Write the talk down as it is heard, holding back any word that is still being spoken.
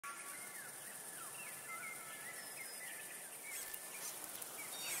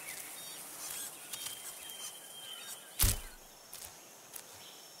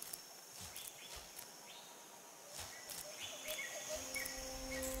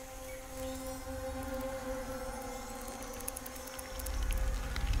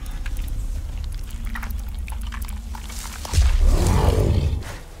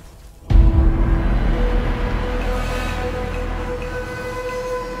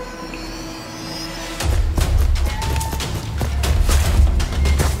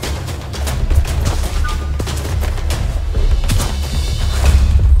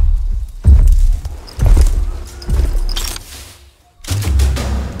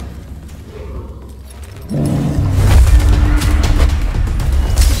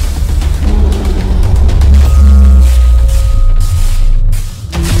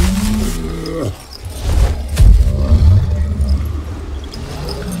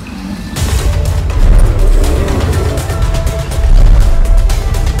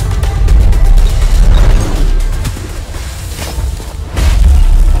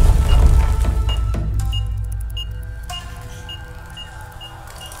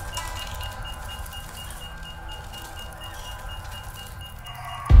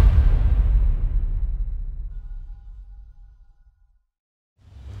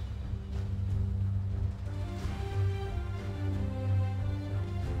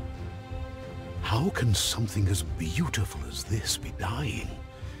How can something as beautiful as this be dying?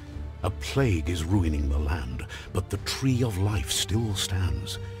 A plague is ruining the land, but the tree of life still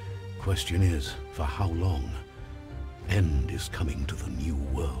stands. Question is, for how long? End is coming to the new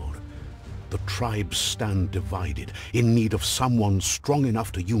world. The tribes stand divided, in need of someone strong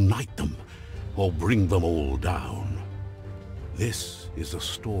enough to unite them, or bring them all down. This is a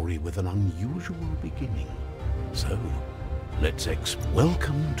story with an unusual beginning. So, let's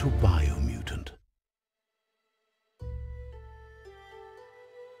welcome to Biomutant.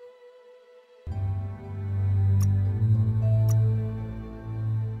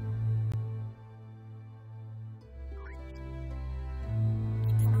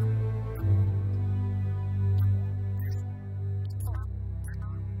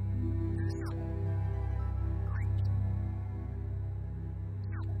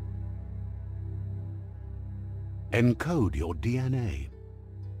 Encode your DNA.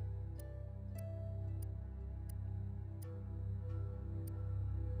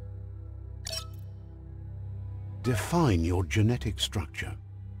 Define your genetic structure.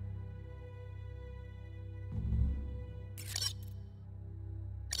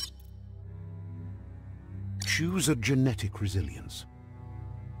 Choose a genetic resilience.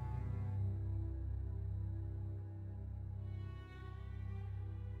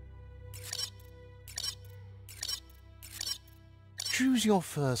 Choose your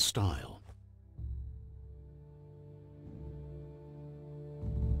first style.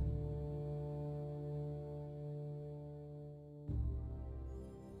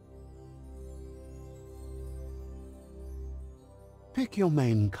 Pick your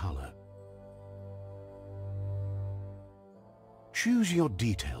main color. Choose your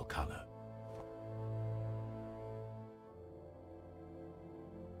detail color.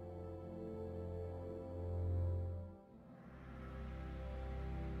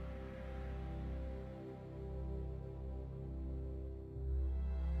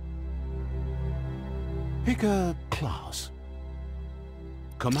 Pick a class.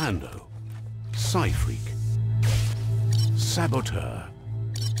 Commando, Psy-Freak, Saboteur,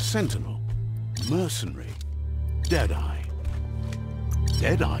 Sentinel, Mercenary, Deadeye.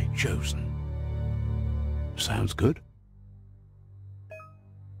 Deadeye chosen. Sounds good.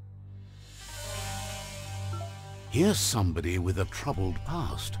 Here's somebody with a troubled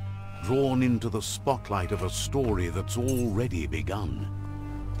past, drawn into the spotlight of a story that's already begun.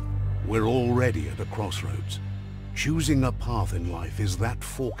 We're already at a crossroads. Choosing a path in life is that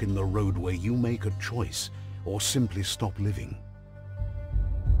fork in the road where you make a choice or simply stop living.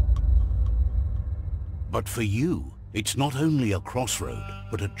 But for you, it's not only a crossroad,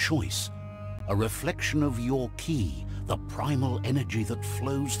 but a choice. A reflection of your key, the primal energy that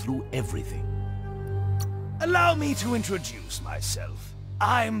flows through everything. Allow me to introduce myself.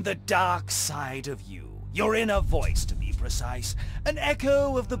 I'm the dark side of you. Your inner voice, to be precise. An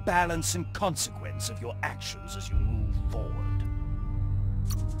echo of the balance and consequence of your actions as you move forward.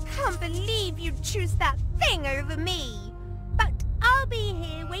 Can't believe you'd choose that thing over me. But I'll be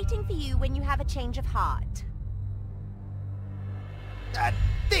here waiting for you when you have a change of heart. That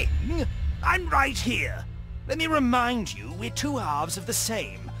thing? I'm right here. Let me remind you, we're two halves of the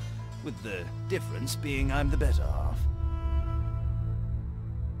same. With the difference being I'm the better half.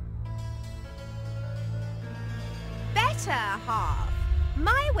 Better half.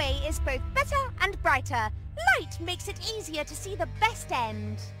 My way is both better and brighter. Light makes it easier to see the best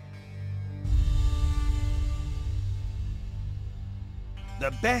end.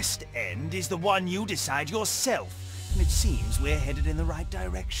 The best end is the one you decide yourself, and it seems we're headed in the right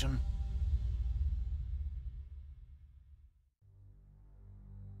direction.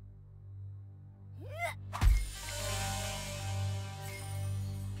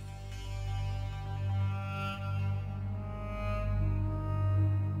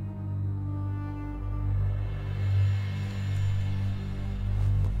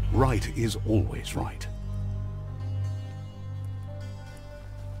 Right is always right.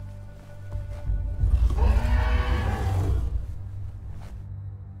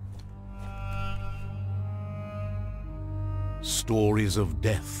 Stories of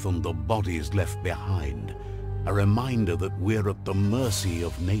death and the bodies left behind. A reminder that we're at the mercy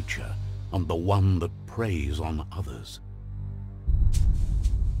of nature and the one that preys on others.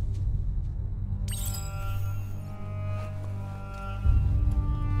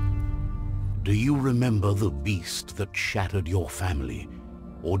 Do you remember the beast that shattered your family,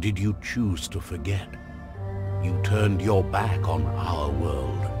 or did you choose to forget? You turned your back on our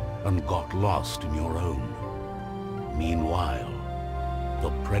world and got lost in your own. Meanwhile, the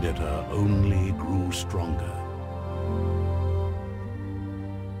predator only grew stronger.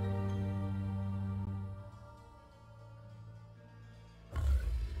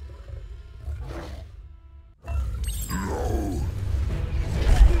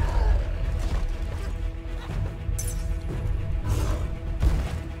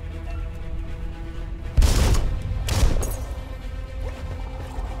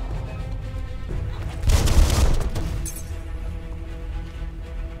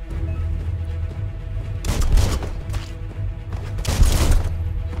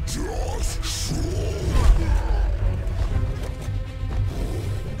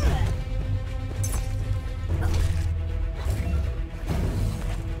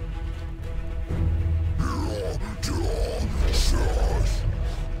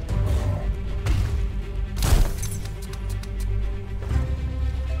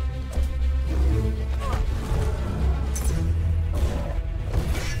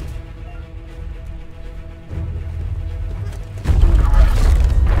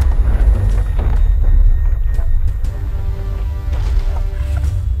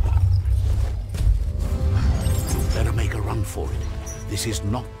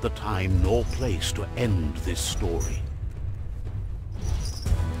 not the time nor place to end this story.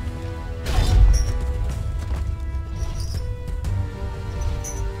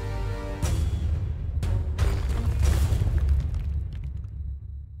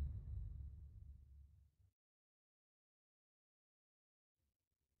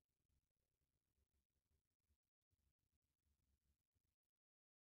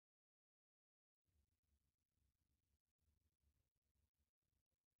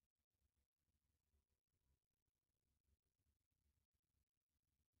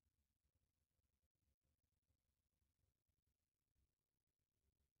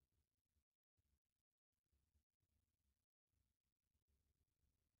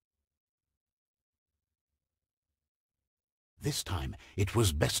 This time, it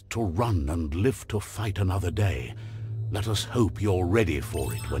was best to run and live to fight another day. Let us hope you're ready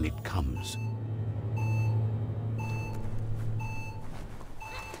for it when it comes.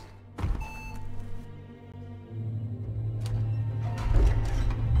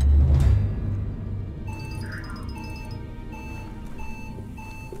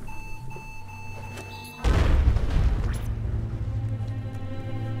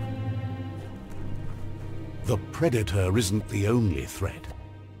 The predator isn't the only threat.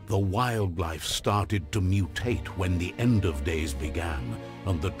 The wildlife started to mutate when the end of days began,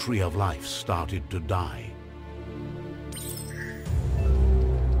 and the tree of life started to die.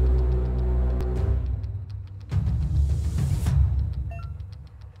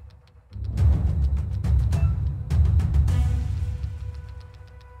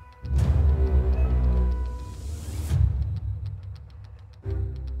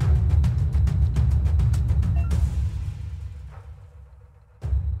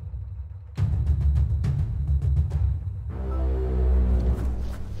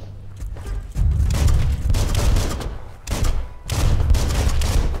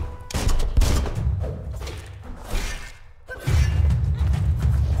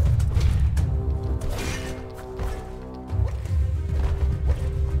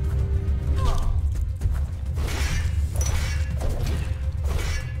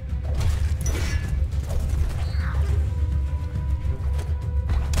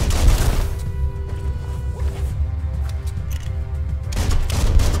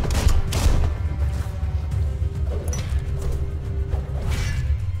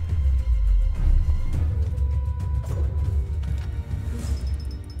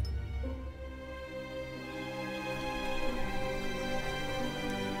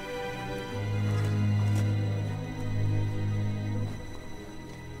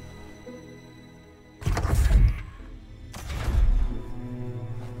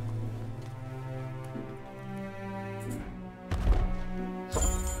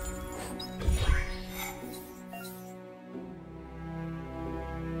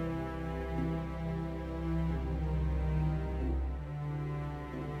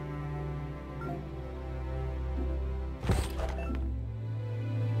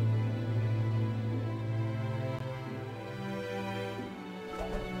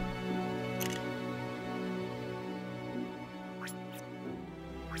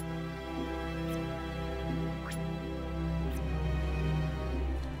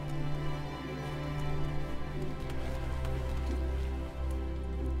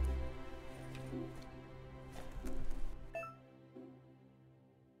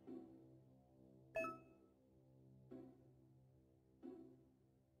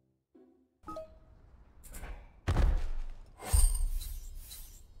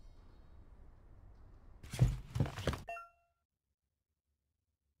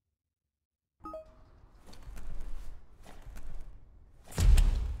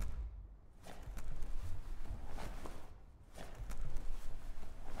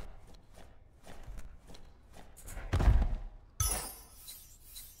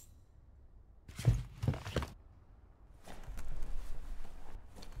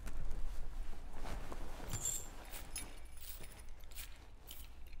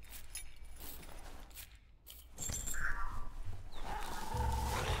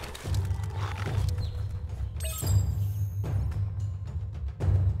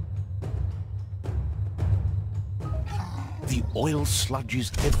 The oil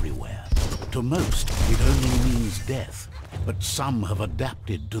sludges everywhere. To most, it only means death, but some have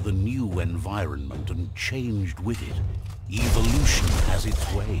adapted to the new environment and changed with it. Evolution has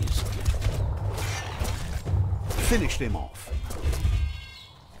its ways. Finished him off.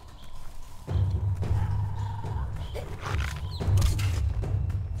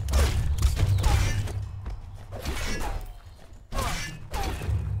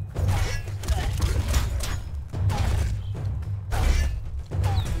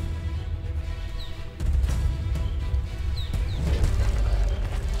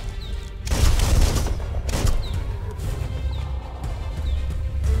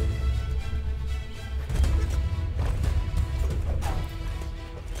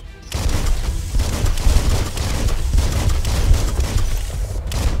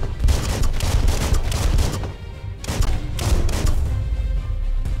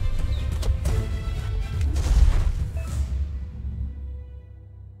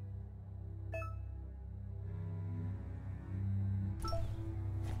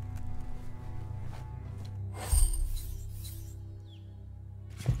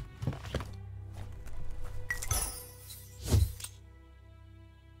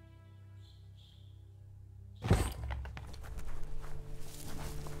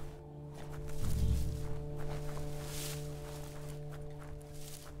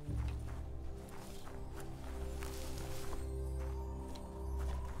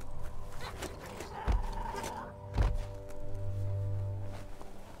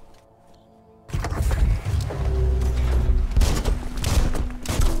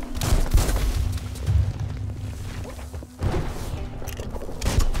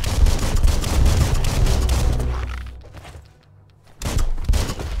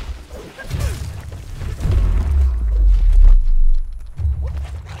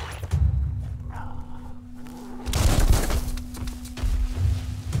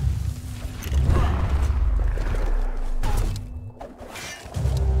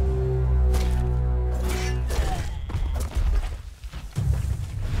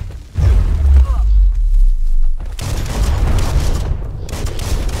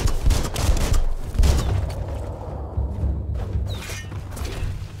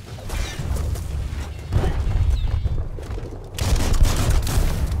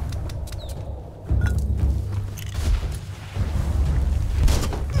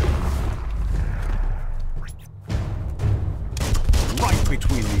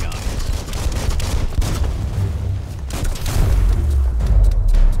 between the eyes.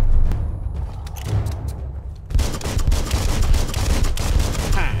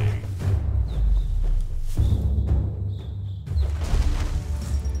 Pang!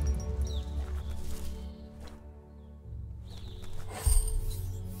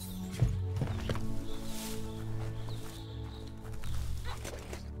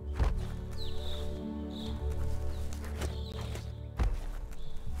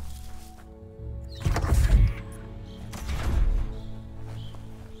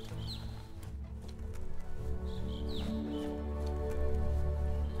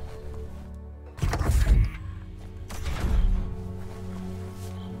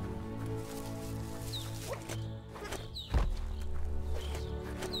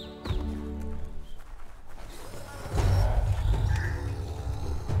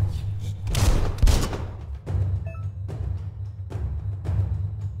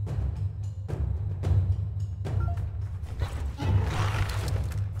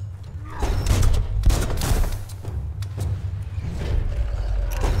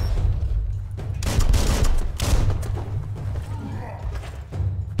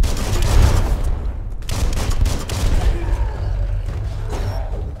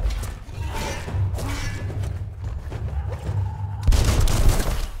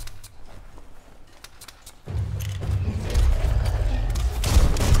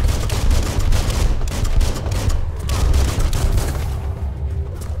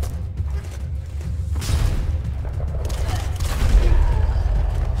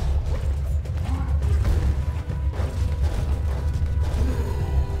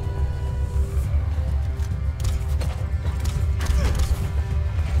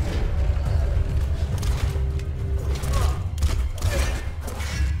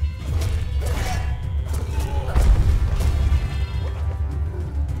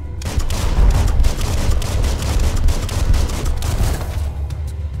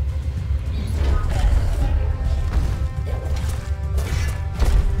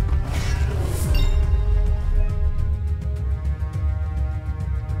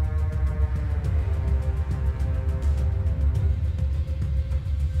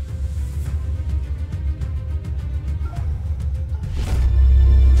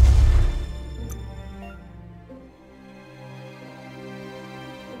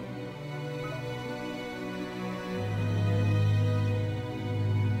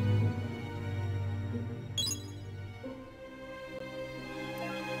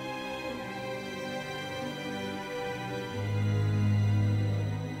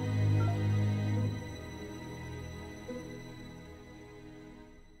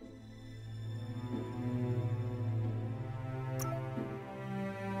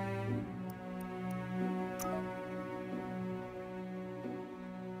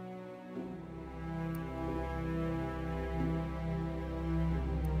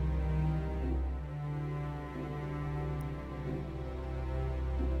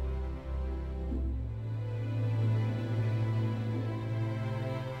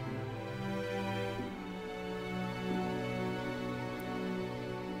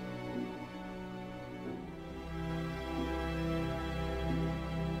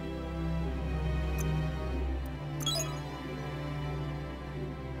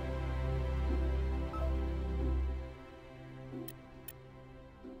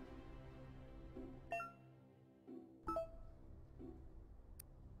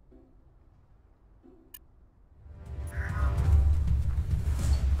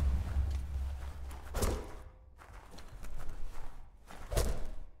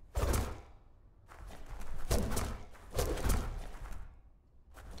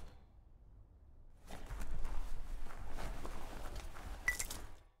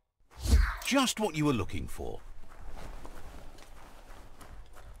 Just what you were looking for.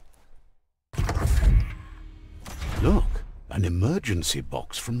 Look, an emergency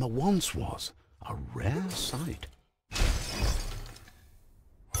box from the once was. A rare sight.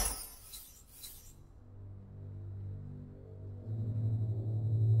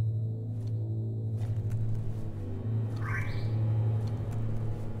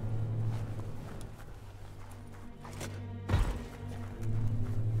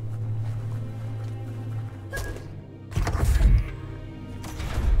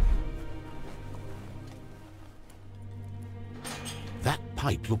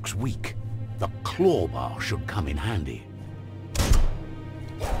 Pipe looks weak. The claw bar should come in handy.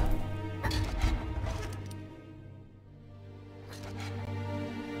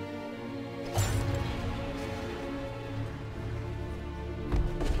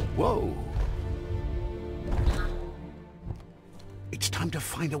 Whoa! It's time to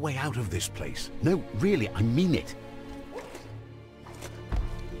find a way out of this place. No, really, I mean it.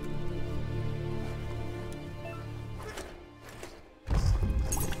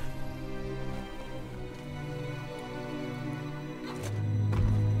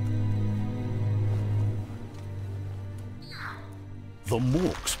 The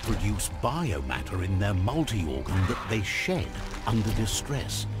Morks produce biomatter in their multi-organ that they shed under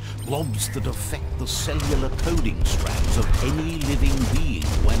distress. Blobs that affect the cellular coding strands of any living being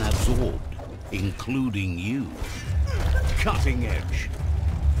when absorbed, including you. Cutting edge.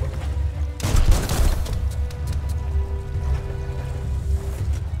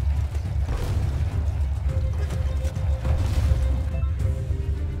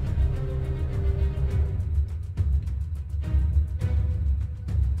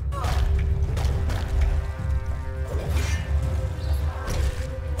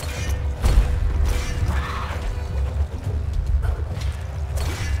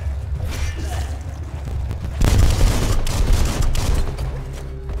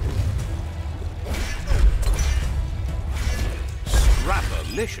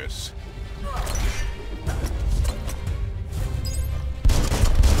 Delicious.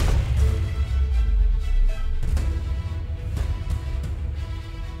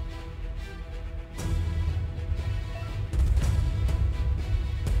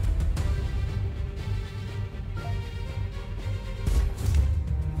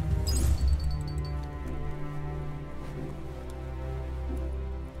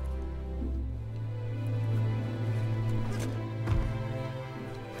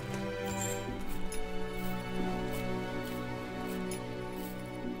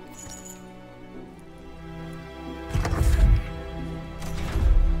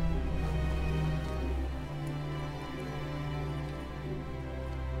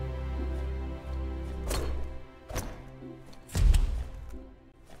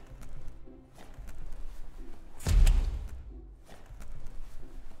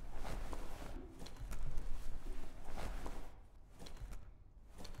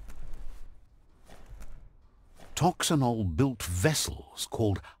 Toxanol built vessels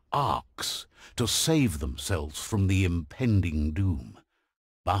called arks to save themselves from the impending doom.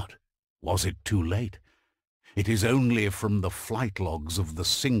 But was it too late? It is only from the flight logs of the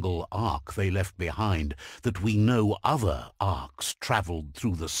single ark they left behind that we know other arks traveled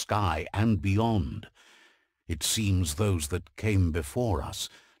through the sky and beyond. It seems those that came before us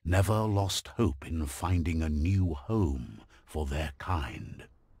never lost hope in finding a new home for their kind.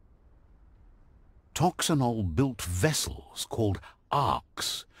 Toxanol built vessels called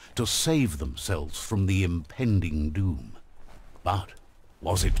arks to save themselves from the impending doom. But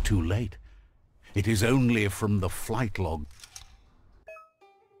was it too late? It is only from the flight log.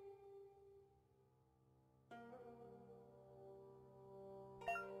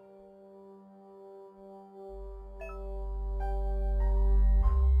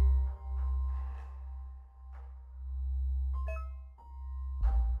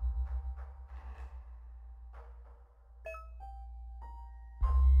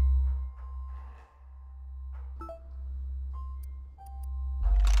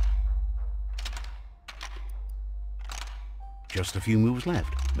 Just a few moves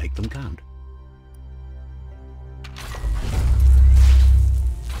left. Make them count.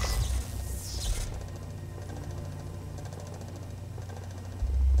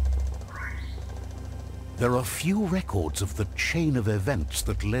 There are few records of the chain of events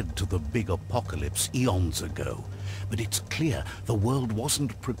that led to the big apocalypse eons ago, but it's clear the world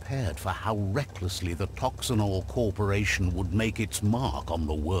wasn't prepared for how recklessly the Toxanol Corporation would make its mark on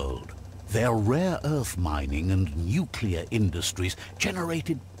the world. Their rare earth mining and nuclear industries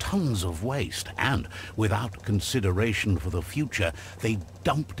generated tons of waste, and without consideration for the future, they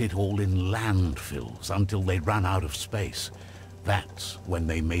dumped it all in landfills until they ran out of space. That's when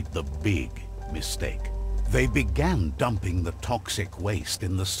they made the big mistake. They began dumping the toxic waste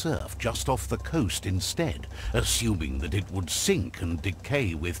in the surf just off the coast instead, assuming that it would sink and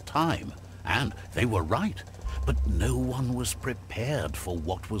decay with time. And they were right. But no one was prepared for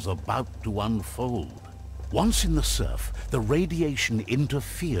what was about to unfold. Once in the surf, the radiation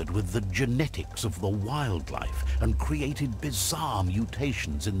interfered with the genetics of the wildlife and created bizarre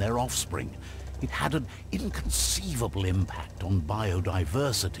mutations in their offspring. It had an inconceivable impact on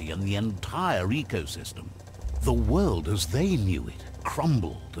biodiversity and the entire ecosystem. The world as they knew it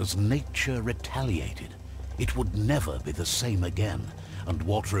crumbled as nature retaliated. It would never be the same again, and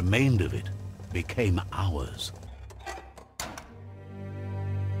what remained of it became ours.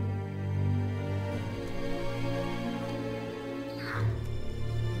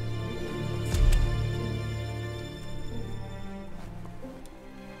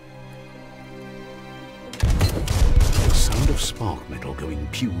 sound of spark metal going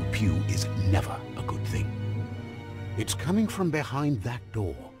pew-pew is never a good thing. It's coming from behind that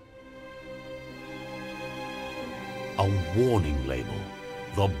door. A warning label.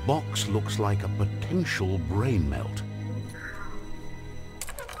 The box looks like a potential brain melt.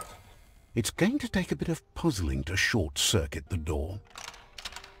 It's going to take a bit of puzzling to short-circuit the door.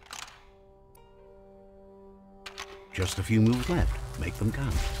 Just a few moves left. Make them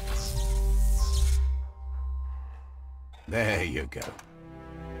count. There you go.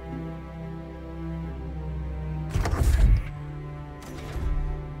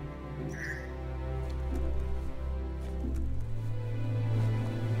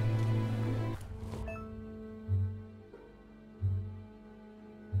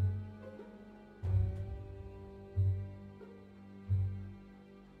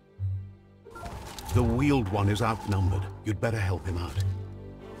 The wheeled one is outnumbered. You'd better help him out.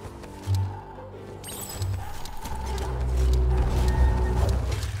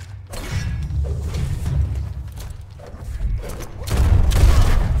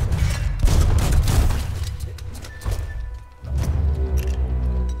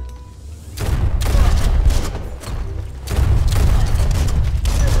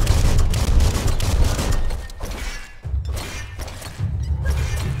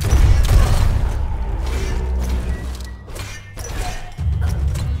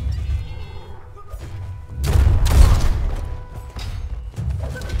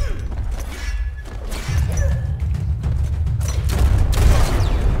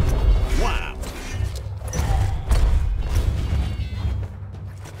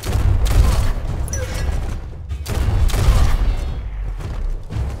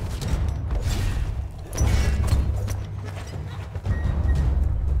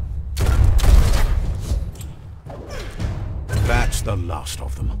 The last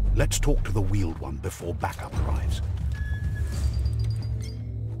of them. Let's talk to the wheeled one before backup arrives.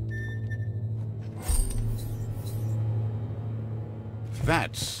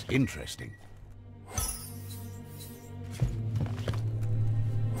 That's interesting.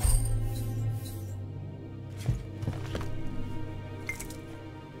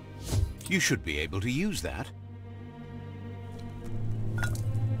 You should be able to use that.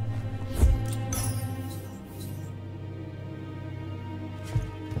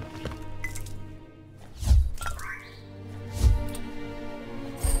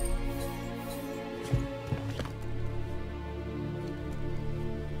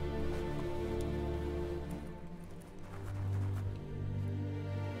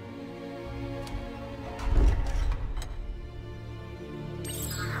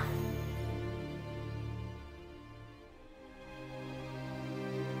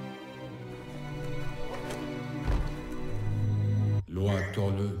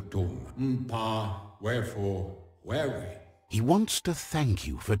 Wherefore, wary. He wants to thank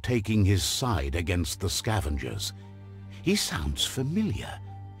you for taking his side against the scavengers. He sounds familiar.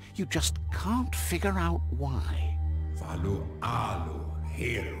 You just can't figure out why.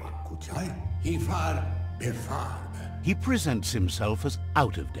 He presents himself as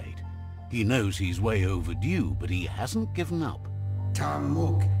out of date. He knows he's way overdue, but he hasn't given up.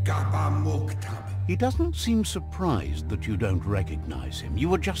 He doesn't seem surprised that you don't recognize him. You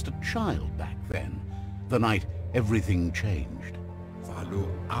were just a child back then, the night everything changed.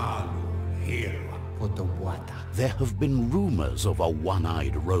 There have been rumors of a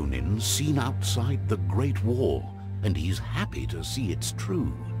one-eyed Ronin seen outside the Great Wall, and he's happy to see it's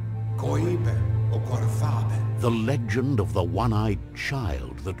true. The legend of the one-eyed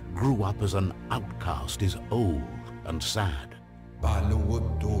child that grew up as an outcast is old and sad.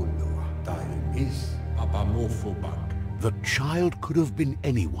 The child could have been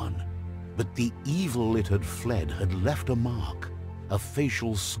anyone, but the evil it had fled had left a mark, a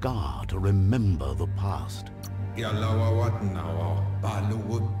facial scar to remember the past.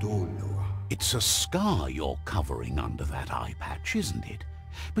 It's a scar you're covering under that eye patch, isn't it?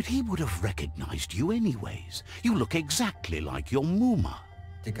 But he would have recognized you anyways. You look exactly like your Muma.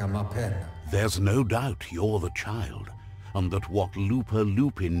 There's no doubt you're the child, and that what Lupa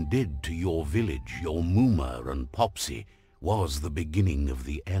Lupin did to your village, your Muma and Popsy, was the beginning of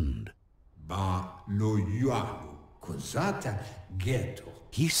the end.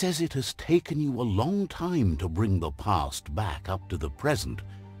 He says it has taken you a long time to bring the past back up to the present,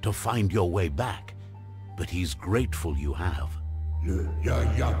 to find your way back, but he's grateful you have.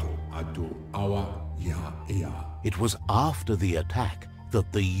 It was after the attack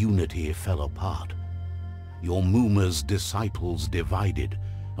that the unity fell apart. Your Muma's disciples divided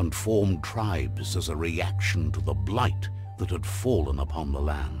and formed tribes as a reaction to the blight that had fallen upon the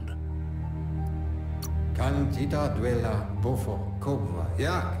land.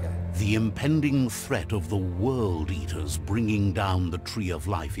 The impending threat of the World Eaters bringing down the Tree of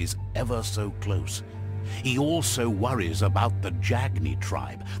Life is ever so close. He also worries about the Jagni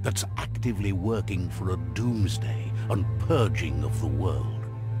tribe that's actively working for a doomsday and purging of the world.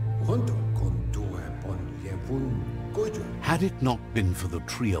 Had it not been for the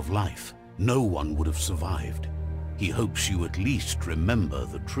Tree of Life, no one would have survived. He hopes you at least remember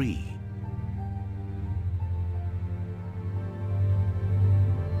the tree.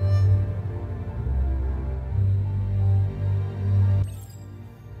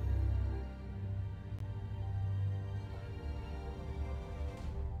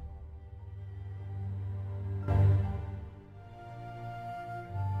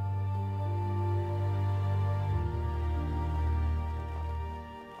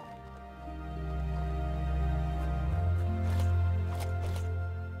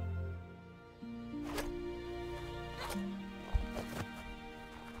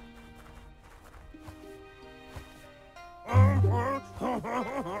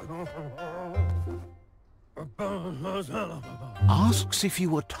 Asks if you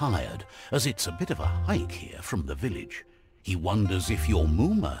were tired, as it's a bit of a hike here from the village. He wonders if your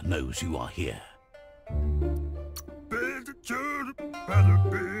Mooma knows you are here.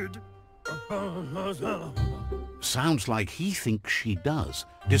 Sounds like he thinks she does,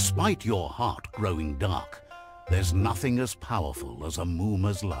 despite your heart growing dark. There's nothing as powerful as a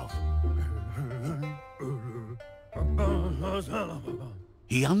Mooma's love.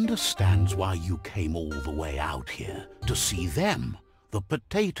 He understands why you came all the way out here, to see them, the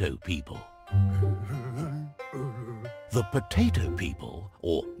potato people. The potato people,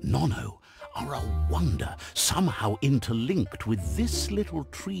 or Nono, are a wonder, somehow interlinked with this little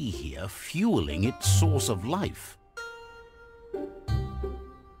tree here fueling its source of life.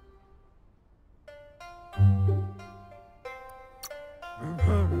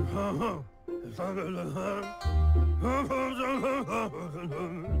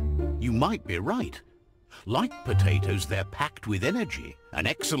 You might be right. Like potatoes, they're packed with energy, an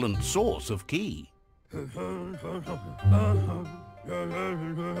excellent source of ki. The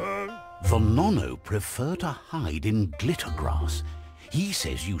Nono prefer to hide in glitter grass. He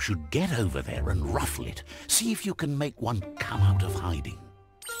says you should get over there and ruffle it. See if you can make one come out of hiding.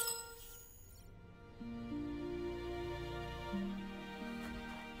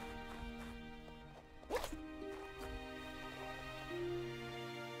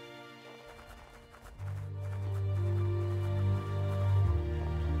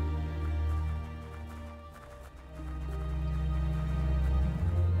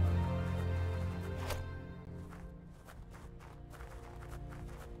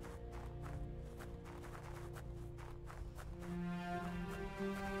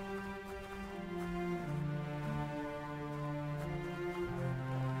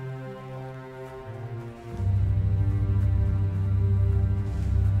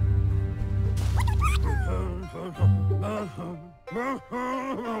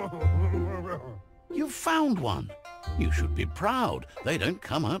 You found one. You should be proud. They don't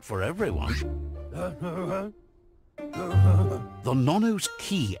come out for everyone. The Nono's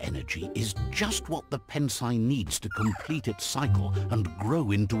ki energy is just what the Pensai needs to complete its cycle and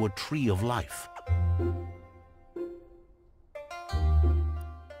grow into a tree of life.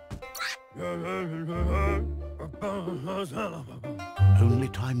 Only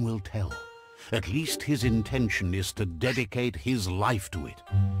time will tell. At least his intention is to dedicate his life to it.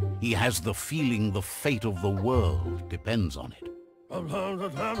 He has the feeling the fate of the world depends on it.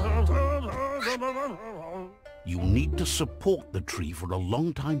 You'll need to support the tree for a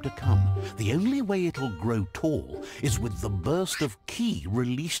long time to come. The only way it'll grow tall is with the burst of ki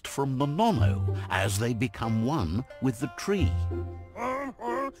released from the Nono as they become one with the tree.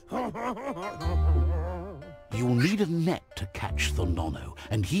 You'll need a net to catch the Nono,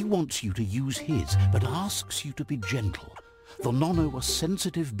 and he wants you to use his, but asks you to be gentle. The Nono are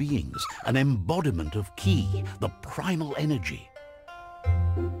sensitive beings, an embodiment of ki, the primal energy.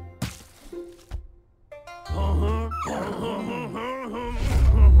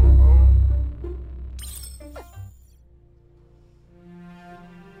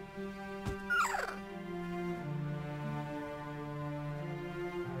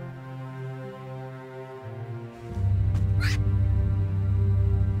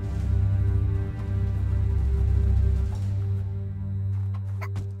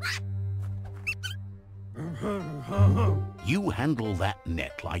 You handle that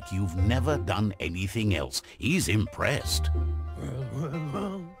net like you've never done anything else. He's impressed.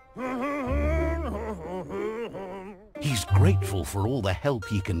 He's grateful for all the help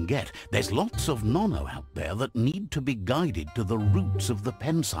he can get, there's lots of nono out there that need to be guided to the roots of the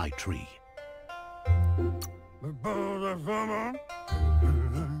pensai tree.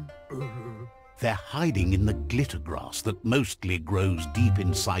 They're hiding in the glitter grass that mostly grows deep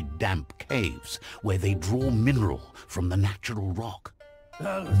inside damp caves, where they draw mineral from the natural rock.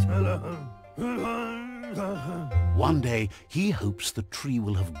 One day, he hopes the tree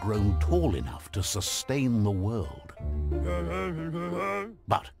will have grown tall enough to sustain the world.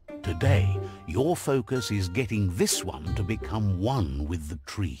 But today, your focus is getting this one to become one with the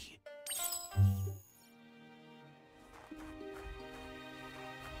tree.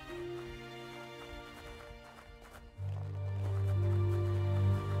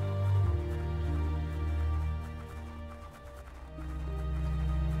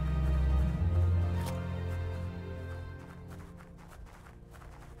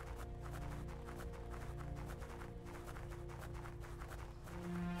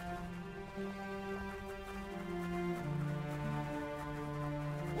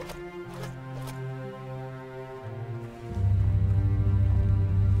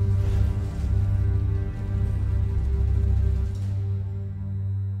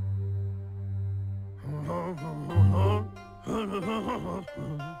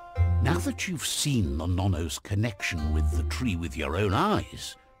 Now that you've seen the nono's connection with the tree with your own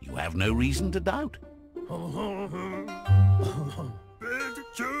eyes, you have no reason to doubt.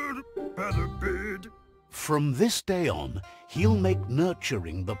 From this day on, he'll make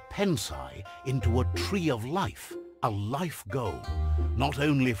nurturing the pensai into a tree of life, a life goal, not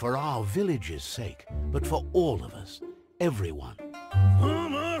only for our village's sake, but for all of us, everyone.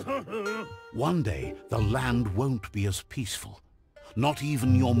 One day, the land won't be as peaceful. Not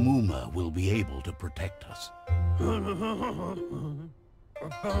even your Muma will be able to protect us.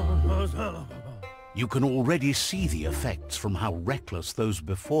 You can already see the effects from how reckless those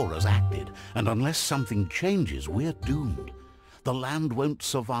before us acted, and unless something changes, we're doomed. The land won't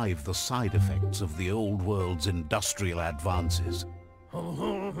survive the side effects of the old world's industrial advances.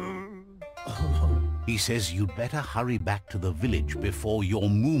 He says you'd better hurry back to the village before your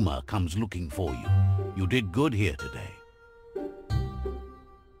Muma comes looking for you. You did good here today.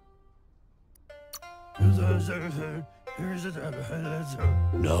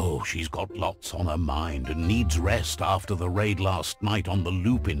 No, she's got lots on her mind and needs rest after the raid last night on the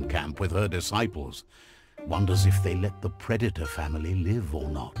Lupin camp with her disciples. Wonders if they let the Predator family live or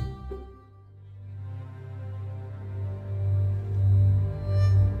not.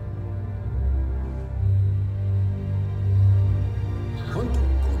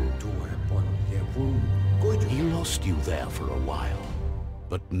 He lost you there for a while,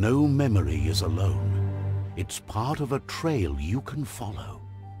 but no memory is alone. It's part of a trail you can follow.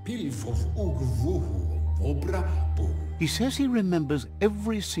 He says he remembers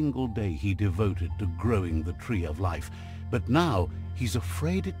every single day he devoted to growing the Tree of Life, but now he's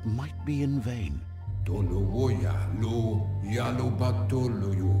afraid it might be in vain.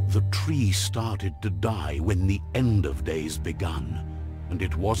 The tree started to die when the end of days begun, and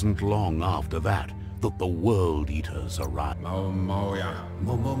it wasn't long after that that the World Eaters arrived.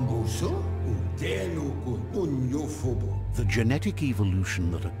 The genetic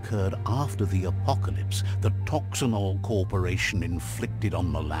evolution that occurred after the apocalypse that Toxanol Corporation inflicted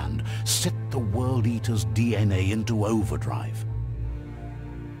on the land set the World Eaters' DNA into overdrive.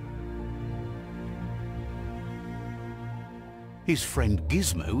 His friend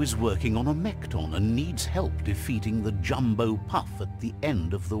Gizmo is working on a Mekton and needs help defeating the Jumbo Puff at the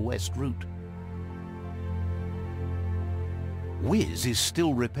end of the West Route. Wiz is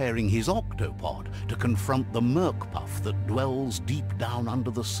still repairing his octopod to confront the Merc Puff that dwells deep down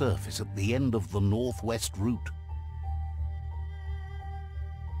under the surface at the end of the Northwest Route.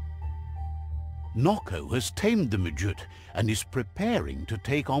 Noko has tamed the Midget and is preparing to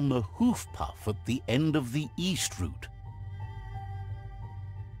take on the Hoof Puff at the end of the East Route.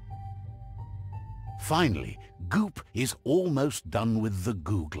 Finally, Goop is almost done with the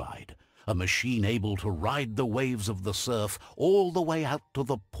Goo Glide, a machine able to ride the waves of the surf all the way out to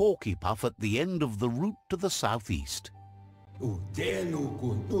the Porky Puff at the end of the route to the southeast.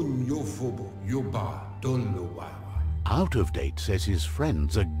 Out of Date says his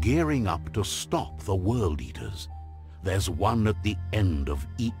friends are gearing up to stop the World Eaters. There's one at the end of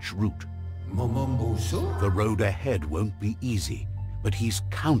each route. The road ahead won't be easy, but he's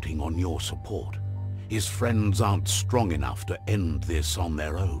counting on your support. His friends aren't strong enough to end this on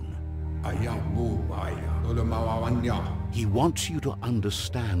their own. He wants you to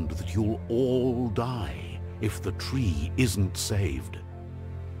understand that you'll all die if the tree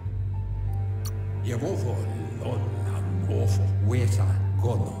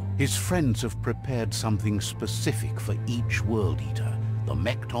His friends have prepared something specific for each World Eater. The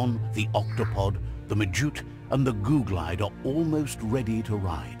Mekton, the Octopod, the Majute, and the Googlide are almost ready to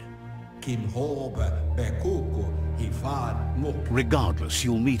ride. Regardless,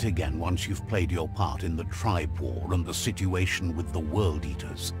 you'll meet again once you've played your part in the tribe war and the situation with the World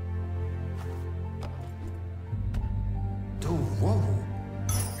Eaters.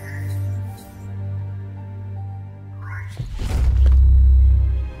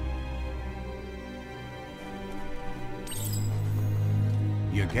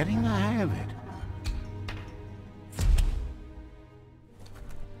 You're getting the hang of it.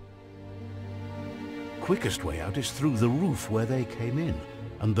 Quickest way out is through the roof where they came in,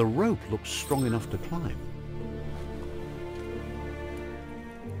 and the rope looks strong enough to climb.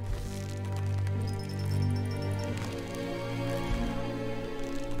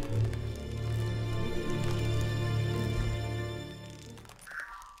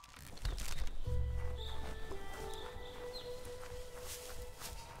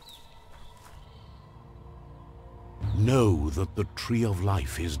 Know that the Tree of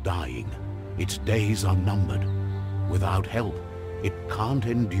Life is dying. Its days are numbered. Without help, it can't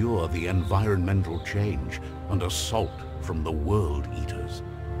endure the environmental change and assault from the World Eaters.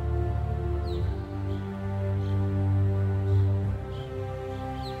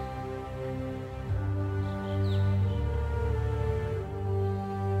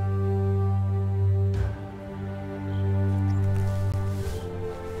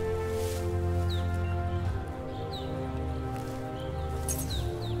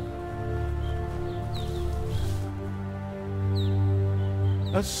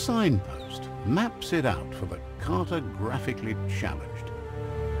 A signpost maps it out for the cartographically challenged.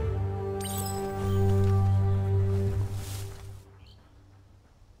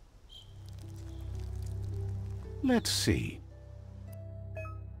 Let's see.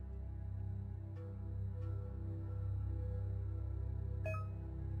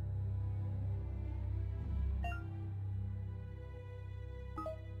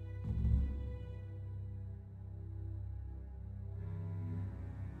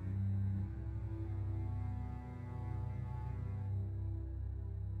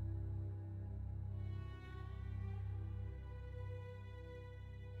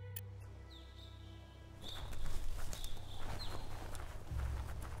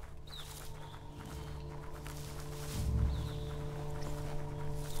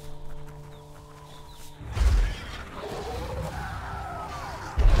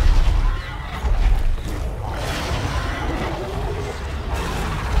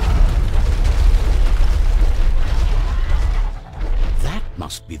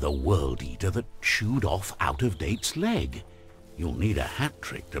 Must be the World Eater that chewed off Out-of-Date's leg. You'll need a hat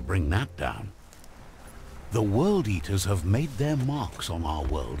trick to bring that down. The World Eaters have made their marks on our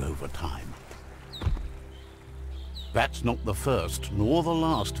world over time. That's not the first nor the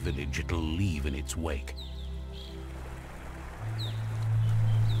last village it'll leave in its wake.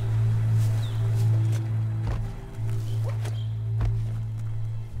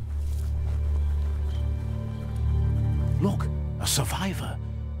 Look, a survivor.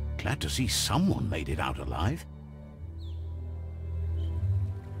 Glad to see someone made it out alive.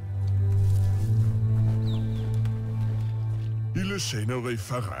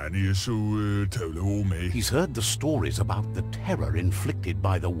 He's heard the stories about the terror inflicted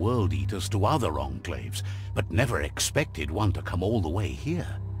by the World Eaters to other enclaves, but never expected one to come all the way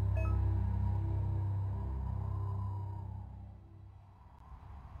here.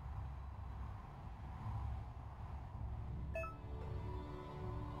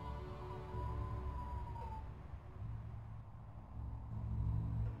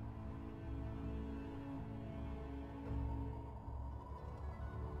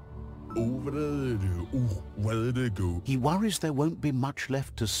 He worries there won't be much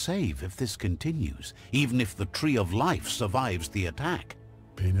left to save if this continues, even if the Tree of Life survives the attack.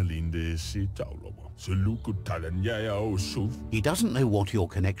 He doesn't know what your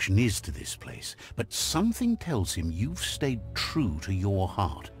connection is to this place, but something tells him you've stayed true to your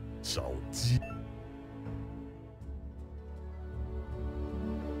heart.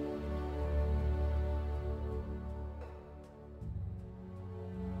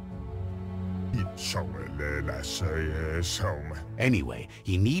 Anyway,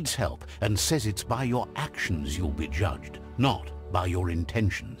 he needs help and says it's by your actions you'll be judged, not by your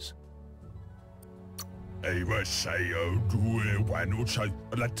intentions.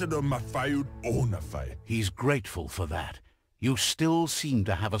 He's grateful for that. You still seem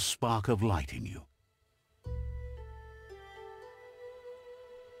to have a spark of light in you.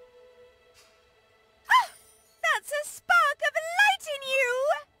 That's a spark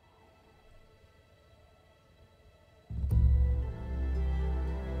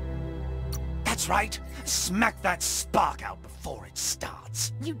That's right. Smack that spark out before it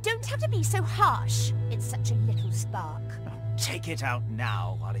starts. You don't have to be so harsh. It's such a little spark. Take it out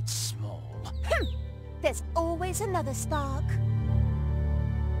now while it's small. There's always another spark.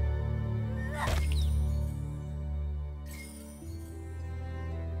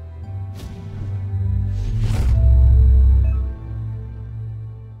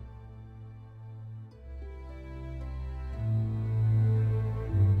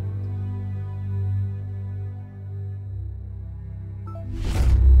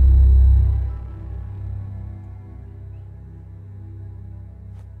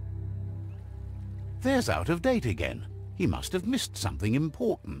 There's out of date again. He must have missed something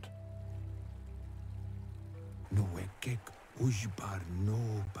important.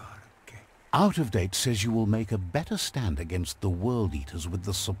 Out of date says you will make a better stand against the World Eaters with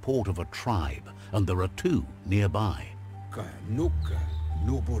the support of a tribe, and there are two nearby.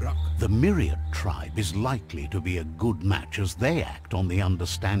 The Myriad tribe is likely to be a good match as they act on the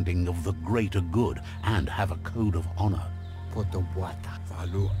understanding of the greater good and have a code of honor.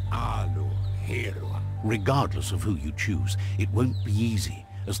 Regardless of who you choose, it won't be easy,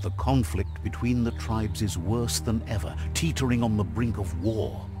 as the conflict between the tribes is worse than ever, teetering on the brink of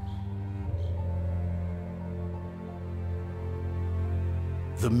war.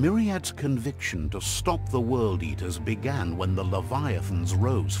 The Myriad's conviction to stop the World Eaters began when the Leviathans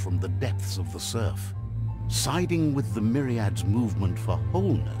rose from the depths of the surf. Siding with the Myriad's movement for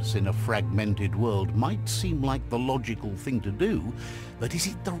wholeness in a fragmented world might seem like the logical thing to do, but is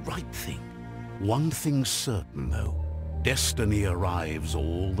it the right thing? One thing's certain, though. Destiny arrives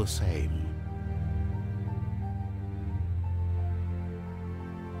all the same.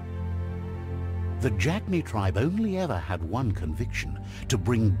 The Jagni tribe only ever had one conviction: to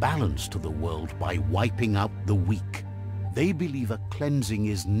bring balance to the world by wiping out the weak. They believe a cleansing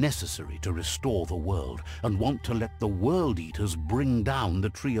is necessary to restore the world, and want to let the World Eaters bring down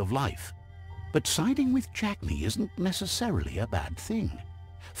the Tree of Life. But siding with Jagni isn't necessarily a bad thing.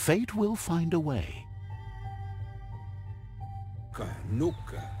 Fate will find a way.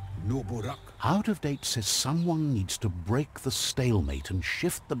 Out of date says someone needs to break the stalemate and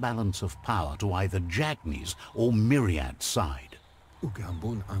shift the balance of power to either Jagni's or Myriad's side.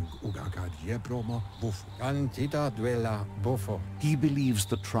 He believes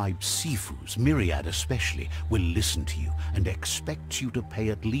the tribe's Sifus, Myriad especially, will listen to you and expects you to pay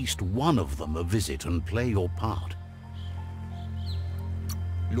at least one of them a visit and play your part.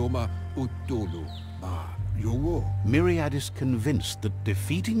 Myriad is convinced that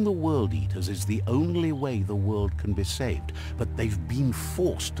defeating the World Eaters is the only way the world can be saved, but they've been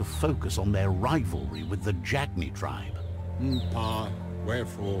forced to focus on their rivalry with the Jagni tribe.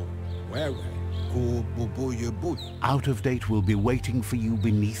 Out of date will be waiting for you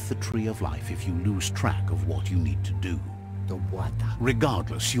beneath the Tree of Life if you lose track of what you need to do.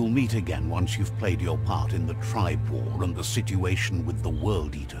 Regardless, you'll meet again once you've played your part in the tribe war and the situation with the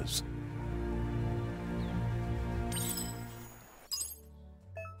World Eaters.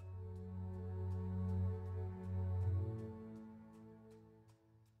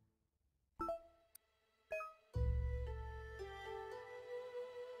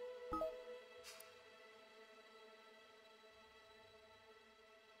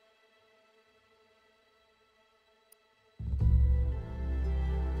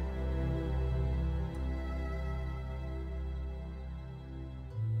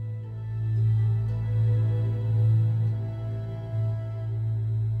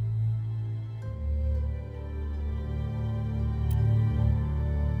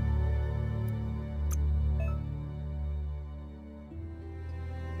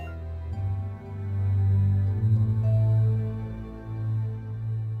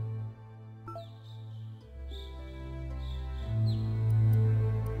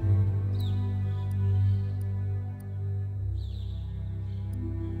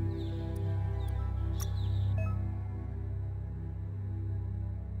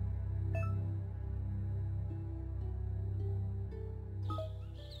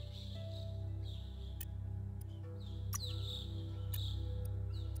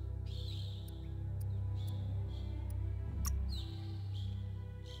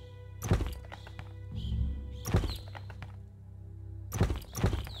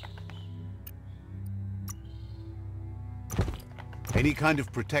 Any kind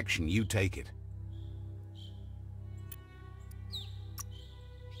of protection, you take it.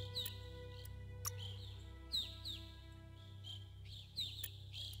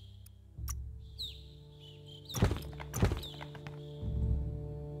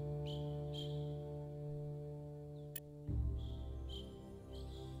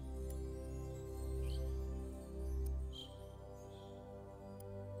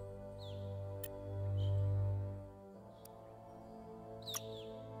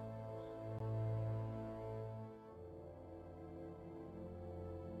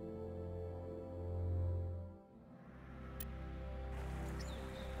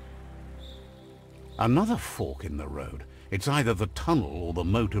 Another fork in the road. It's either the tunnel or the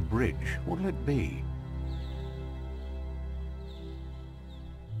motor bridge. What'll it be?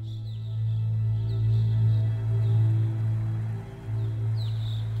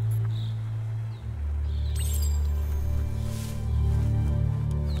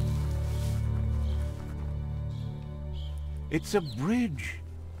 It's a bridge.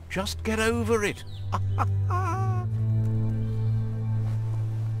 Just get over it.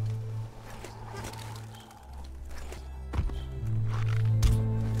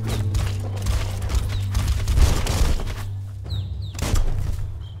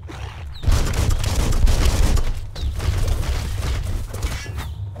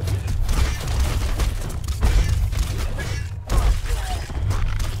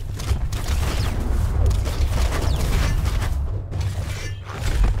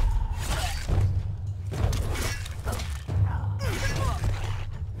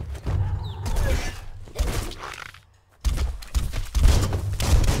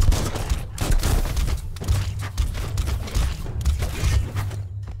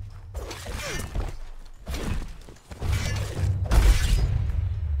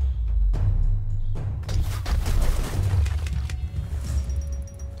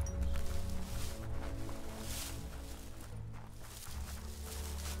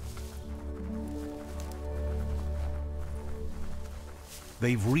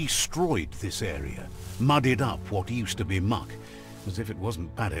 They've destroyed this area, muddied up what used to be muck, as if it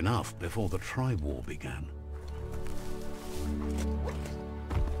wasn't bad enough before the tribe war began.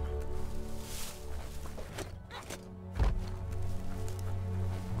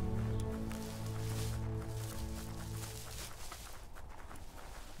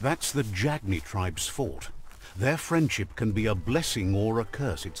 That's the Jagni tribe's fort. Their friendship can be a blessing or a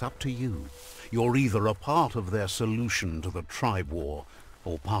curse. It's up to you. You're either a part of their solution to the tribe war,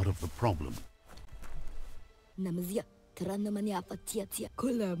 or part of the problem.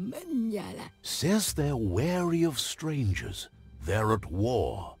 Says they're wary of strangers. They're at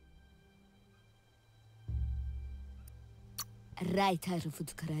war.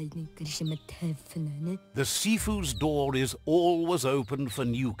 The Sifu's door is always open for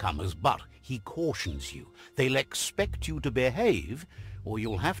newcomers, but he cautions you. They'll expect you to behave, or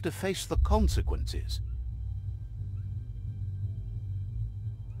you'll have to face the consequences.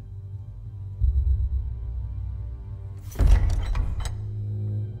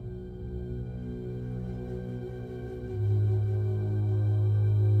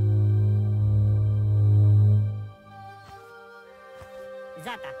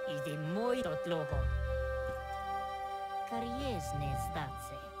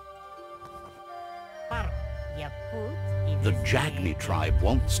 The Jagni tribe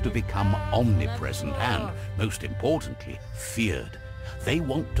wants to become omnipresent and, most importantly, feared. They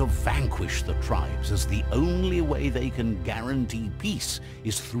want to vanquish the tribes, as the only way they can guarantee peace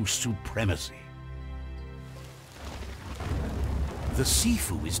is through supremacy. The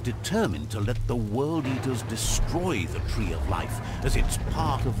Sifu is determined to let the World Eaters destroy the Tree of Life, as it's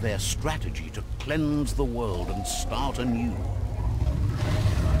part of their strategy to cleanse the world and start anew.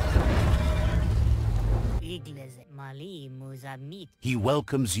 He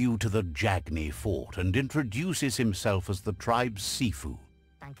welcomes you to the Jagni fort and introduces himself as the tribe's Sifu.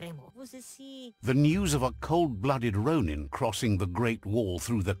 The news of a cold-blooded Ronin crossing the Great Wall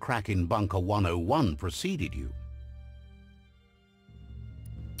through the crack in Bunker 101 preceded you.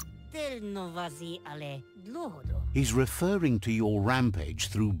 He's referring to your rampage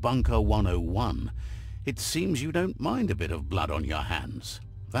through Bunker 101. It seems you don't mind a bit of blood on your hands.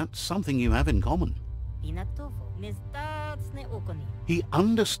 That's something you have in common. He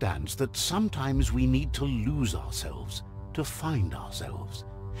understands that sometimes we need to lose ourselves, to find ourselves.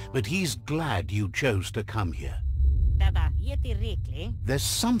 But he's glad you chose to come here. There's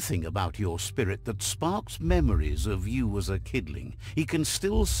something about your spirit that sparks memories of you as a kidling. He can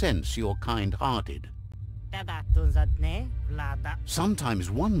still sense you're kind-hearted. Sometimes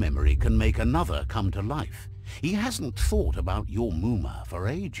one memory can make another come to life. He hasn't thought about your Muma for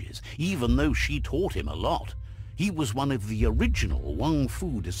ages, even though she taught him a lot. He was one of the original Wang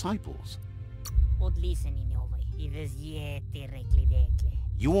Fu disciples.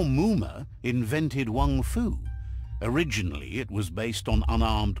 Your Muma invented Wang Fu. Originally, it was based on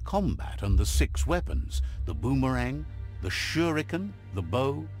unarmed combat and the 6 weapons: the boomerang, the shuriken, the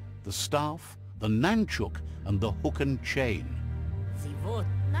bow, the staff, the nunchuk, and the hook and chain.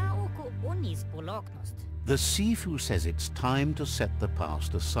 The Sifu says it's time to set the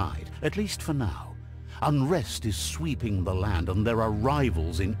past aside, at least for now. Unrest is sweeping the land and there are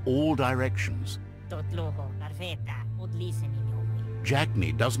rivals in all directions.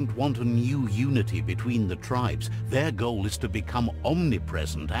 Jagni doesn't want a new unity between the tribes. Their goal is to become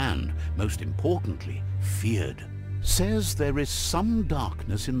omnipresent and, most importantly, feared. Says there is some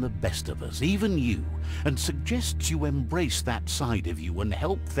darkness in the best of us, even you, and suggests you embrace that side of you and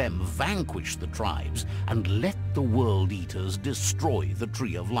help them vanquish the tribes and let the World Eaters destroy the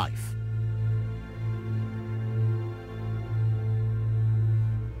Tree of Life.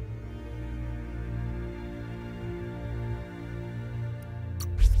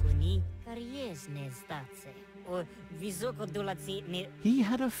 He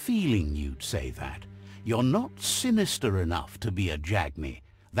had a feeling you'd say that. You're not sinister enough to be a Jagni.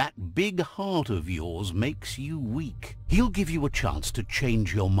 That big heart of yours makes you weak. He'll give you a chance to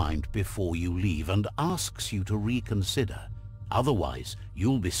change your mind before you leave and asks you to reconsider. Otherwise,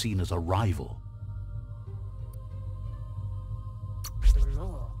 you'll be seen as a rival.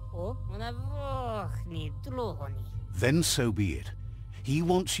 Then so be it. He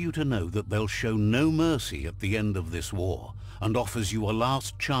wants you to know that they'll show no mercy at the end of this war, and offers you a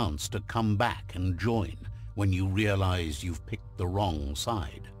last chance to come back and join when you realize you've picked the wrong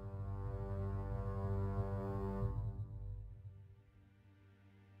side.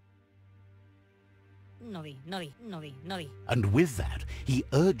 And with that, he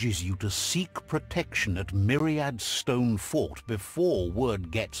urges you to seek protection at Myriad's stone fort before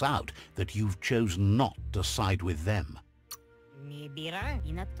word gets out that you've chosen not to side with them.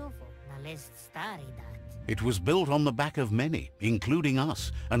 It was built on the back of many, including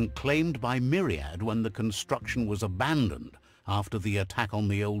us, and claimed by Myriad when the construction was abandoned after the attack on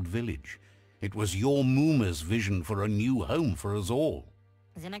the old village. It was your Muma's vision for a new home for us all.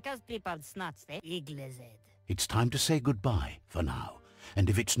 It's time to say goodbye for now, and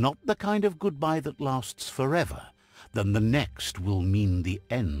if it's not the kind of goodbye that lasts forever, then the next will mean the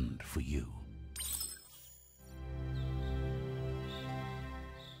end for you.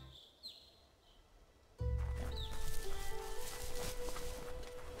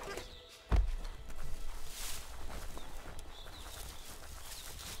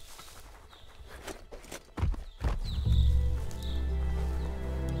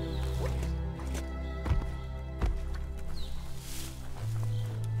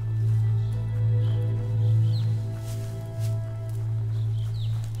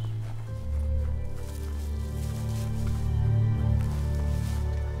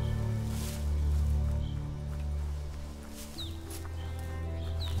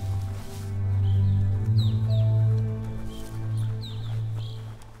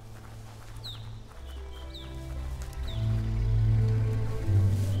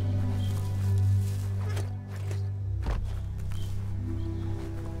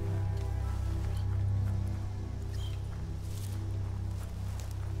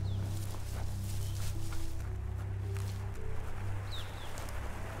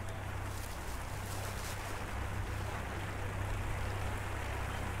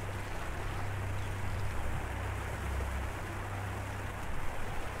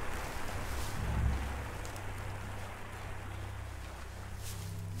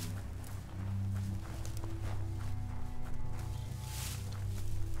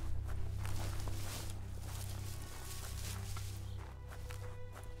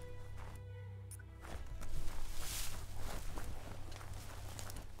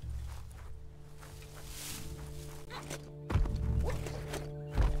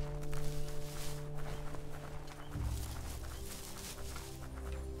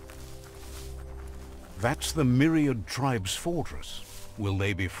 That's the Myriad tribe's fortress. Will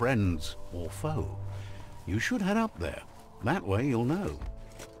they be friends or foe? You should head up there. That way you'll know.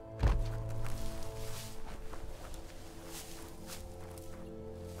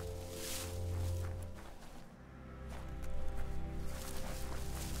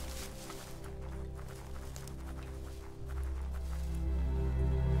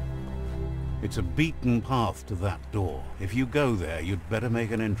 It's a beaten path to that door. If you go there, you'd better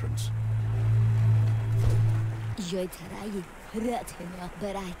make an entrance.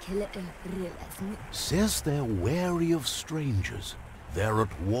 Says they're wary of strangers. They're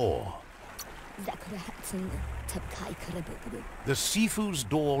at war. The Sifu's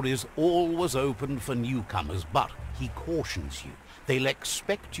door is always open for newcomers, but he cautions you. They'll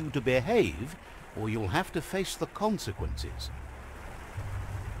expect you to behave, or you'll have to face the consequences.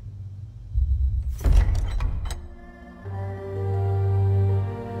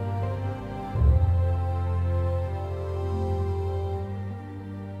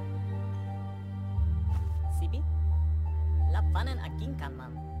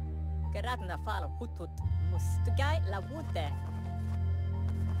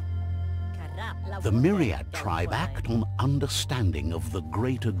 The Myriad tribe act on understanding of the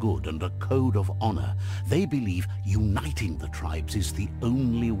greater good and a code of honor. They believe uniting the tribes is the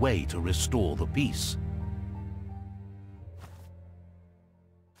only way to restore the peace.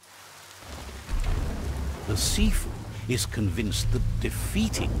 The Sifu is convinced that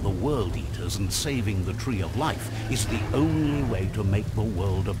defeating the World Eaters and saving the Tree of Life is the only way to make the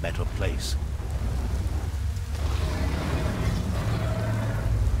world a better place.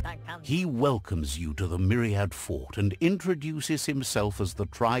 He welcomes you to the Myriad Fort and introduces himself as the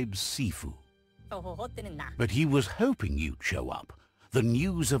tribe's Sifu. But he was hoping you'd show up. The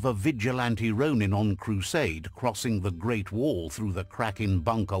news of a vigilante Ronin on crusade crossing the Great Wall through the crack in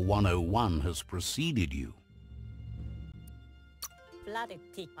Bunker 101 has preceded you.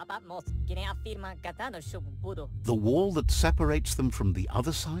 The wall that separates them from the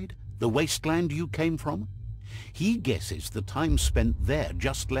other side? The wasteland you came from? He guesses the time spent there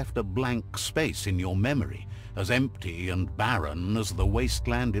just left a blank space in your memory, as empty and barren as the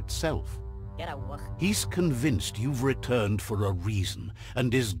wasteland itself. He's convinced you've returned for a reason,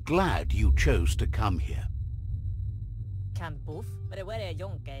 and is glad you chose to come here.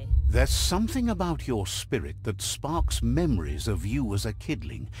 There's something about your spirit that sparks memories of you as a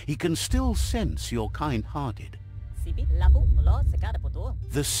kidling. He can still sense you're kind-hearted.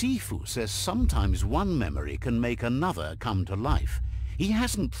 The Sifu says sometimes one memory can make another come to life. He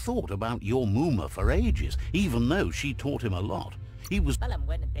hasn't thought about your Muma for ages, even though she taught him a lot. He was...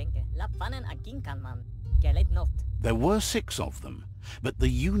 There were 6 of them, but the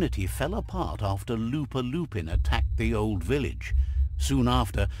unity fell apart after Lupa Lupin attacked the old village. Soon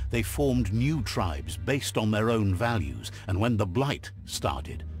after, they formed new tribes based on their own values, and when the Blight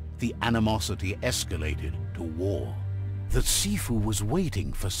started, the animosity escalated to war. The Sifu was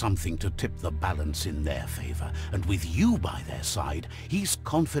waiting for something to tip the balance in their favor, and with you by their side, he's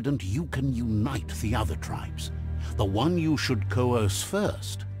confident you can unite the other tribes. The one you should coerce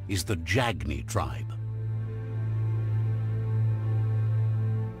first is the Jagni tribe.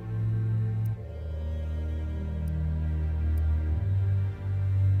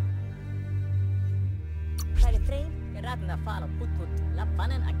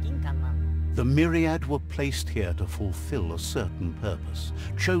 The Myriad were placed here to fulfill a certain purpose,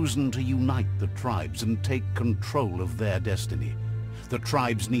 chosen to unite the tribes and take control of their destiny. The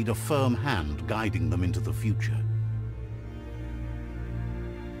tribes need a firm hand guiding them into the future.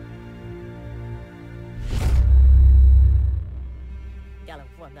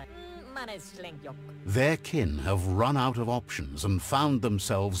 Their kin have run out of options and found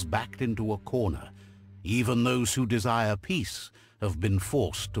themselves backed into a corner. Even those who desire peace have been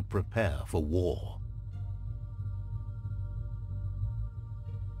forced to prepare for war.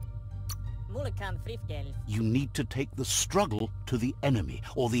 You need to take the struggle to the enemy,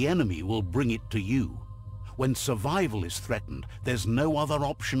 or the enemy will bring it to you. When survival is threatened, there's no other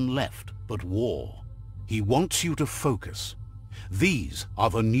option left but war. He wants you to focus. These are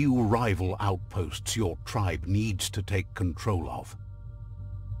the new rival outposts your tribe needs to take control of.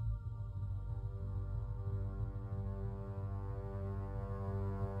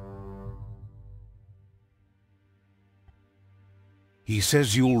 He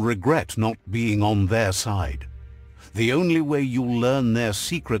says you'll regret not being on their side. The only way you'll learn their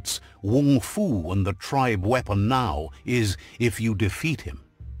secrets, Wung Fu and the tribe weapon now, is if you defeat him.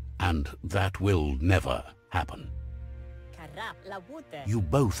 And that will never happen. You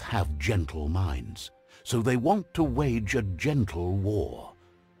both have gentle minds, so they want to wage a gentle war.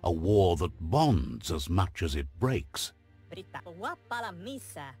 A war that bonds as much as it breaks.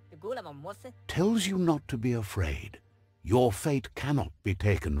 Tells you not to be afraid. Your fate cannot be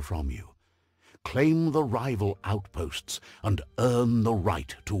taken from you. Claim the rival outposts and earn the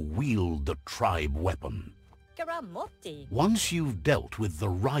right to wield the tribe weapon. Once you've dealt with the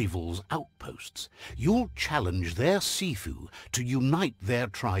rivals' outposts, you'll challenge their Sifu to unite their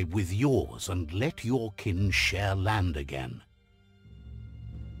tribe with yours and let your kin share land again.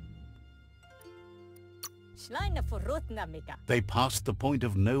 They passed the point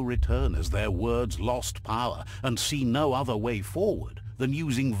of no return as their words lost power and see no other way forward than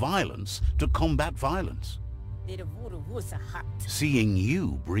using violence to combat violence. Seeing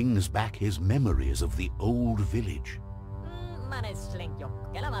you brings back his memories of the old village.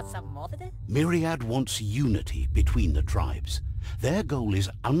 Myriad wants unity between the tribes. Their goal is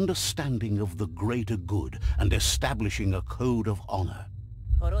understanding of the greater good and establishing a code of honor.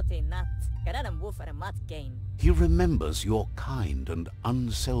 He remembers your kind and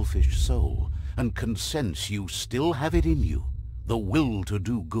unselfish soul and can sense you still have it in you, the will to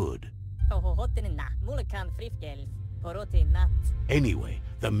do good. Anyway,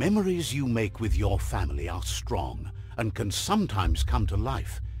 the memories you make with your family are strong and can sometimes come to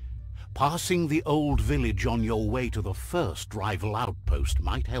life. Passing the old village on your way to the first rival outpost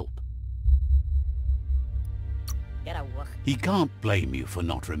might help. He can't blame you for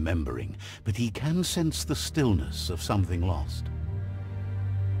not remembering, but he can sense the stillness of something lost.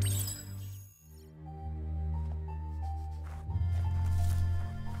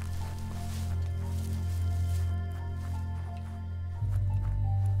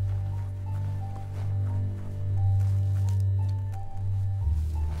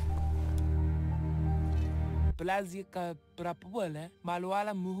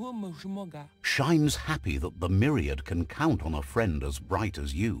 Shine's happy that the Myriad can count on a friend as bright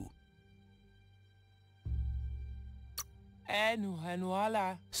as you.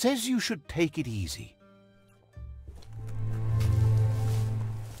 Says you should take it easy.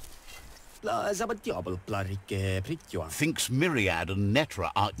 Thinks Myriad and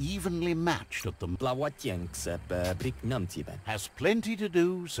Netra are evenly matched at them. Has plenty to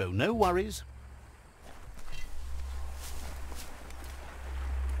do, so no worries.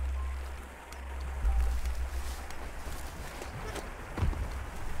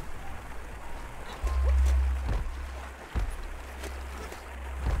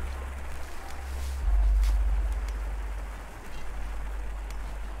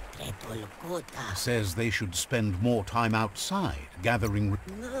 Says they should spend more time outside, gathering...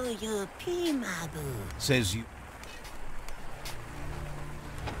 Says you...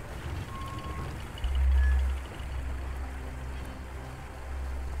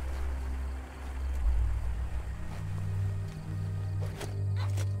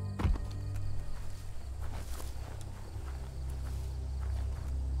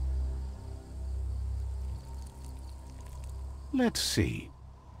 Let's see.